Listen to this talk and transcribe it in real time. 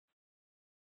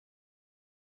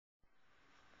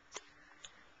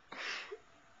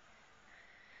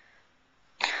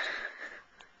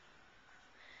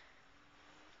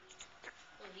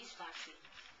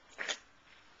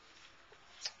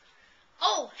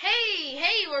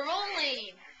Hey, we're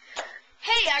rolling.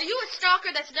 Hey, are you a stalker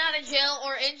that's not in jail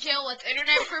or in jail with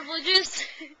internet privileges?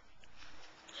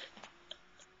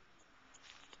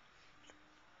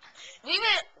 We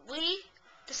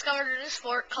discovered a new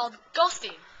sport called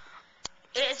ghosting.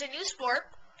 It is a new sport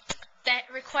that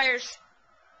requires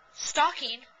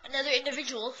stalking another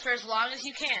individual for as long as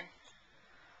you can.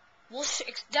 We'll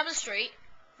demonstrate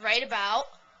right about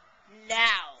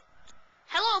now.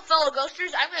 Hello, fellow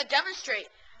ghosters. I'm going to demonstrate.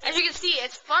 As you can see,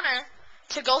 it's funner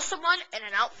to ghost someone in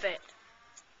an outfit.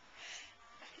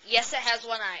 Yes, it has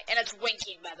one eye, and it's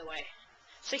winking, by the way.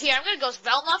 So here, I'm going to ghost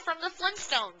Velma from the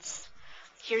Flintstones.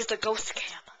 Here's the ghost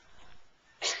cam.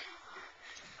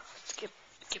 Let's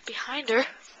get behind her.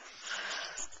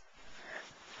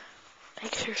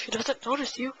 Make sure she doesn't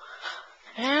notice you.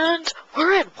 And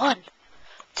we're in. 1,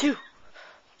 2,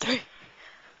 3,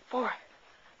 4,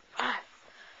 5,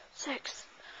 6,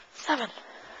 7,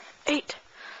 8,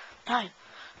 9,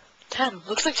 10.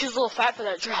 Looks like she's a little fat for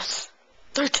that dress.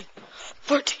 13,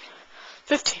 14,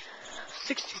 15,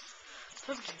 16,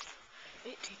 17,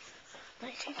 18,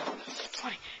 19,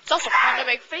 20. It's also fun to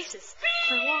make faces.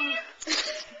 21,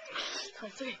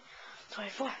 23,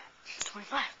 24,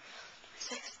 25,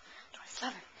 26,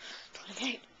 27,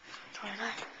 28,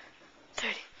 29,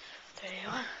 30,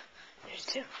 31,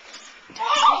 32.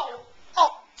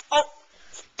 Oh!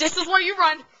 This is where you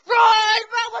run. Run!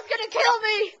 Velma's gonna kill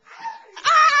me!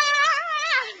 Ah!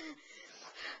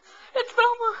 It's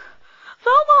Velma!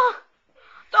 Velma!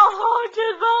 The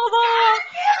haunted Velma!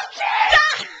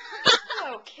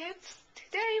 Hello, kids.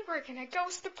 Today we're gonna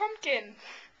ghost the pumpkin.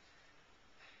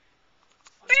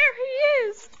 There he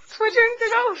is! Switching to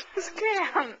ghost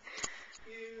cam.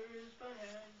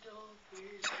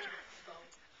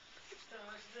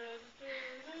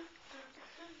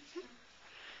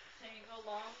 Sing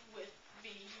along with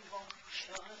me, won't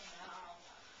you now?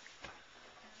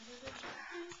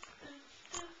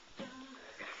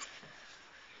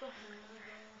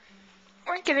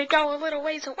 We're gonna go a little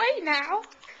ways away now.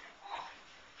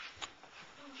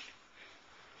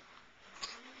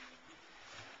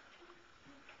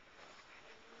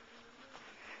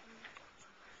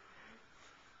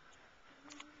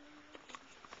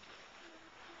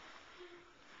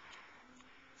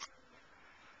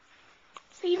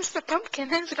 Seems the pumpkin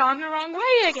has gone the wrong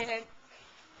way again.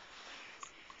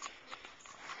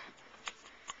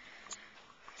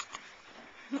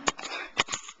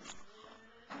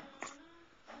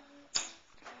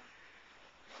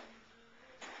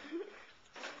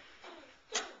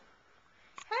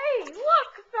 Hey,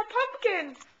 look, the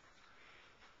pumpkin!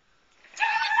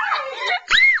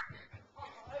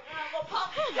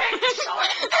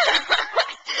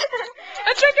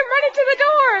 I took him running to the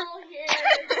door!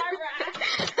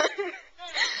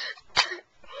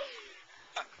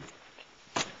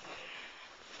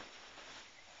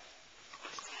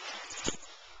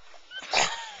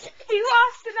 He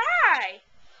lost an eye!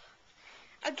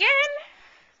 Again?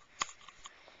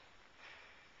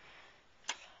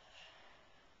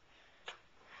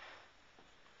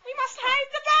 We must hide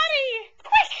the body!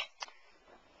 Quick!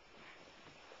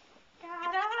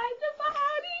 Gotta hide the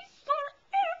body or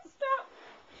it's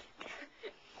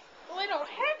a little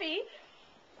heavy.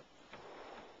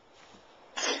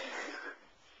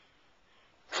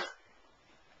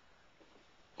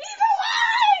 He's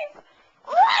alive!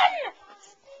 Run!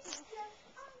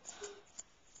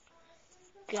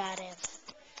 Got him.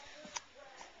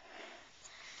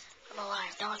 I'm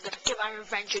alive. Now I'm gonna get my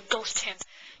revenge and ghost him.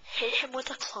 Hit him with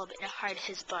a club and hide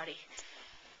his body.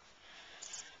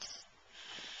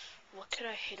 What could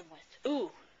I hit him with?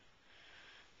 Ooh.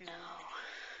 No.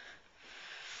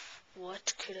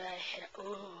 What could I hit him?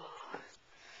 Ooh.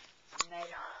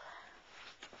 Metal.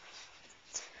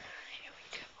 Here we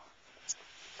go.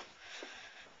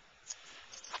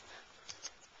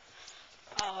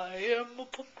 I am a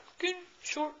pumpkin,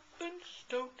 short and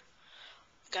stout.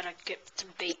 Gotta get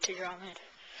some bait to draw in.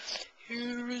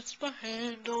 Here is my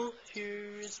handle,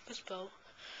 here is my spell.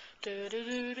 Da da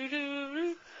da da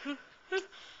da.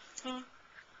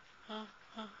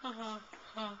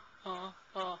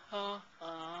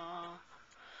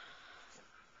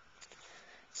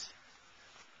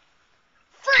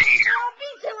 Freeze! I'll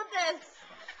beat you with this!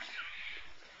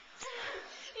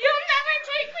 You'll never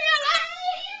take me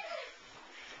alive!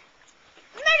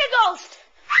 Mega Ghost!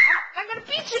 I'm gonna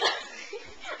beat you!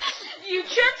 You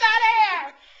jerk out of hair!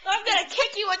 I'm gonna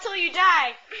kick you until you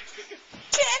die!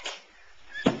 Kick!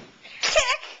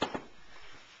 Kick!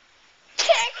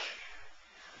 Kick!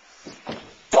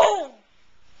 Boom!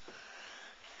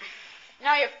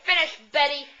 Now you're finished,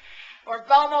 Betty. Or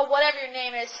Velma, whatever your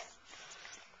name is.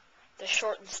 The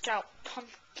short and stout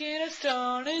pumpkin has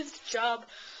done his job.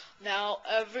 Now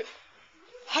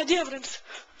hide the evidence.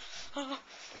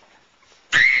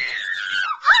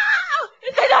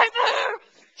 It's a diamond!